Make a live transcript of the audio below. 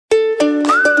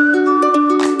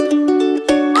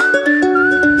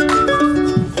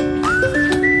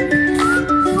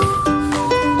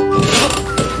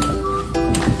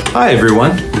Hi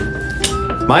everyone,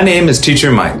 my name is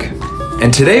Teacher Mike,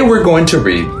 and today we're going to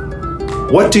read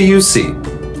What Do You See?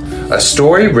 A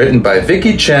story written by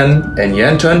Vicky Chen and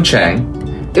Yentun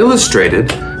Chang, illustrated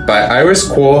by Iris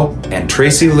Kuo and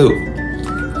Tracy Liu.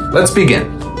 Let's begin.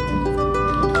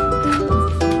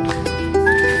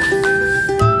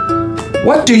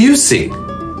 What do you see?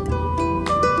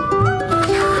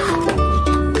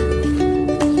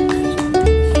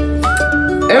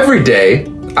 Every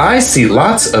day, I see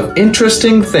lots of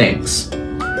interesting things.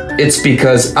 It's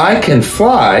because I can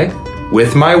fly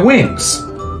with my wings.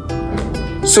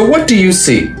 So what do you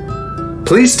see?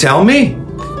 Please tell me.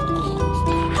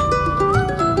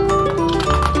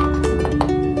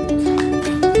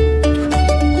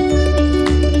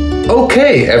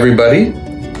 Okay, everybody,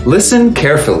 listen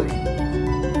carefully.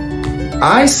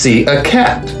 I see a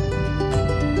cat.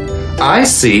 I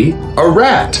see a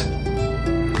rat.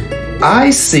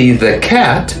 I see the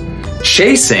cat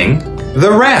chasing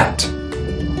the rat.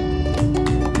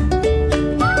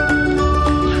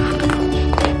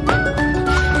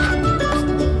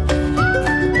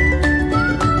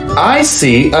 I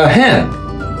see a hen.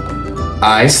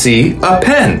 I see a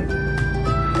pen.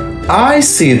 I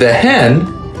see the hen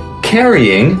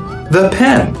carrying the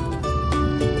pen.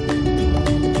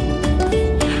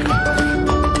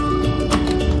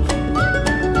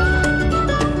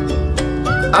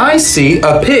 I see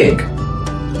a pig.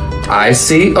 I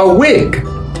see a wig.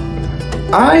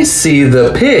 I see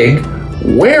the pig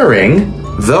wearing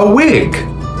the wig.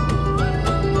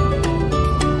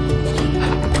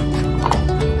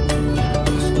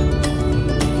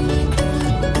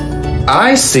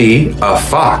 I see a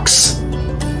fox.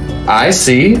 I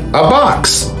see a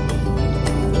box.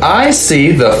 I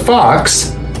see the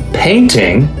fox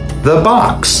painting the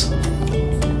box.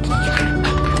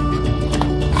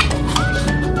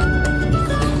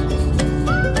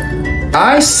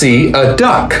 I see a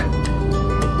duck.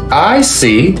 I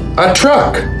see a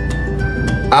truck.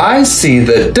 I see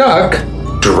the duck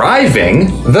driving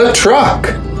the truck.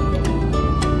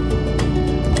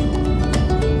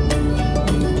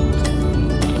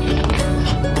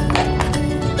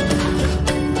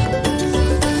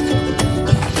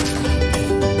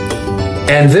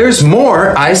 And there's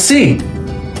more I see.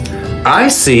 I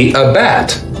see a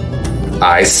bat.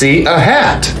 I see a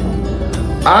hat.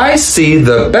 I see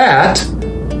the bat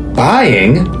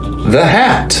buying the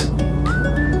hat.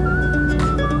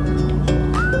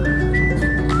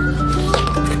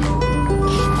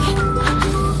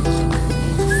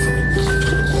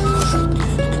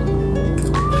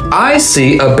 I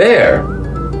see a bear.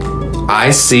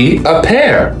 I see a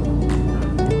pear.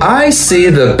 I see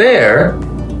the bear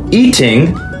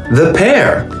eating the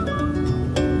pear.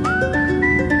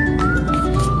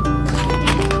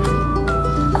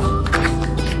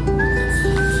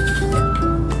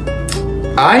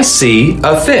 I see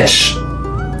a fish.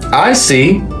 I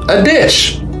see a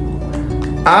dish.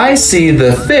 I see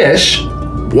the fish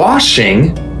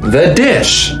washing the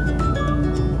dish.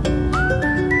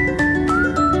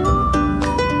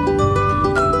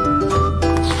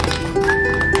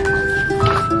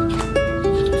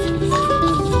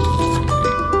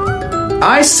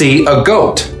 I see a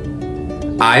goat.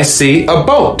 I see a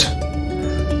boat.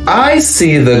 I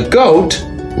see the goat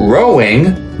rowing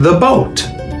the boat.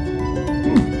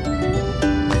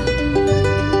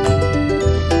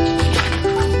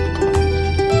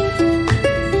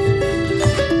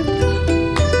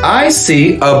 I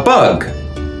see a bug.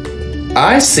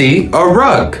 I see a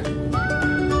rug.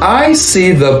 I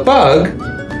see the bug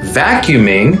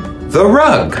vacuuming the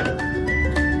rug.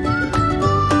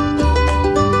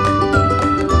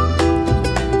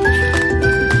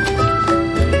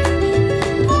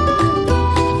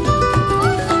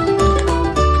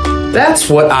 That's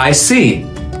what I see.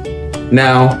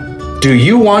 Now, do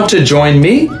you want to join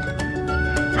me?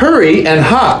 Hurry and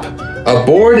hop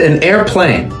aboard an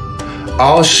airplane.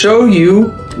 I'll show you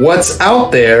what's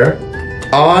out there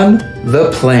on the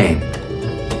plane.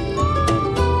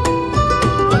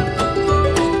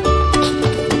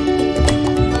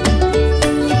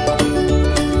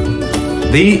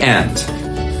 The end.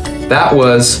 That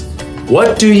was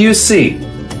What Do You See?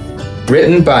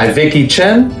 Written by Vicky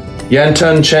Chen,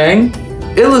 Yentun Chang,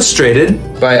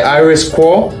 illustrated by Iris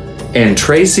Kuo and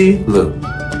Tracy Liu.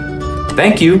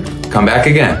 Thank you. Come back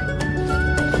again.